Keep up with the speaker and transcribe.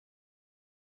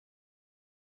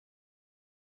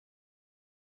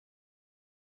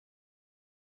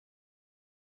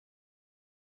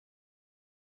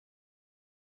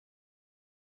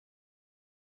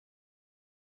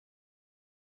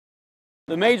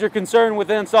The major concern with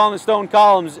installing the stone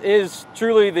columns is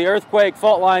truly the earthquake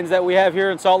fault lines that we have here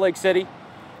in Salt Lake City,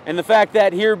 and the fact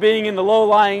that here being in the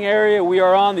low-lying area, we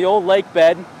are on the old lake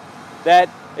bed that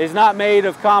is not made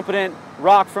of competent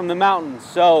rock from the mountains.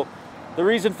 So the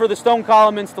reason for the stone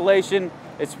column installation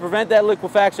is to prevent that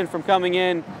liquefaction from coming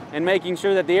in and making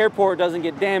sure that the airport doesn't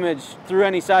get damaged through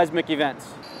any seismic events.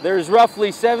 There's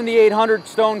roughly 7,800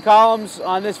 stone columns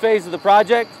on this phase of the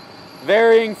project,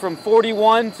 varying from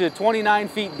 41 to 29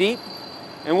 feet deep.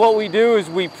 And what we do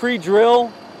is we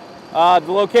pre-drill the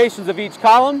locations of each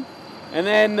column, and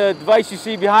then the device you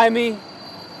see behind me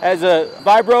has a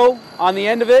vibro on the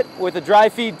end of it with a dry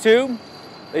feed tube.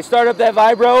 They start up that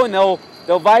vibro and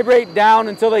they'll vibrate down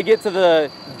until they get to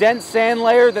the dense sand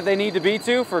layer that they need to be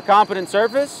to for a competent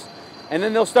surface, and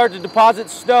then they'll start to deposit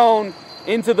stone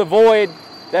into the void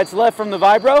that's left from the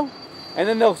vibro, and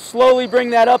then they'll slowly bring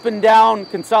that up and down,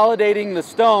 consolidating the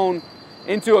stone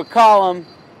into a column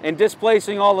and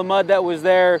displacing all the mud that was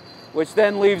there, which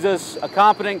then leaves us a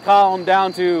competent column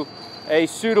down to a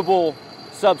suitable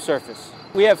subsurface.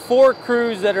 We have 4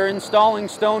 crews that are installing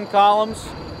stone columns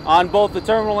on both the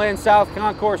terminal and South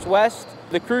Concourse West.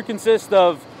 The crew consists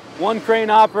of 1 crane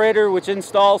operator, which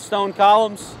installs stone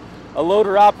columns, a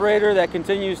loader operator that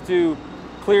continues to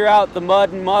clear out the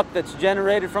mud and muck that's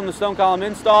generated from the stone column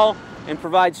install and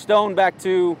provide stone back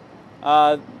to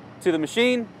the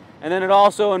machine. And then it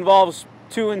also involves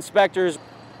 2 inspectors.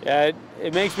 Yeah,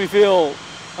 it makes me feel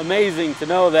amazing to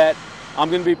know that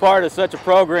I'm going to be part of such a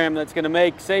program that's going to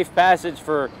make safe passage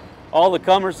for all the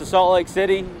comers to Salt Lake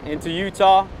City and to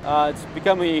Utah. It's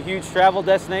becoming a huge travel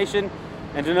destination,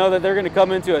 and to know that they're going to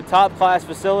come into a top-class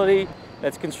facility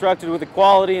that's constructed with the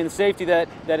quality and safety that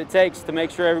it takes to make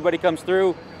sure everybody comes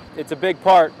through, it's a big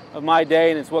part of my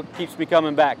day, and it's what keeps me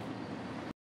coming back.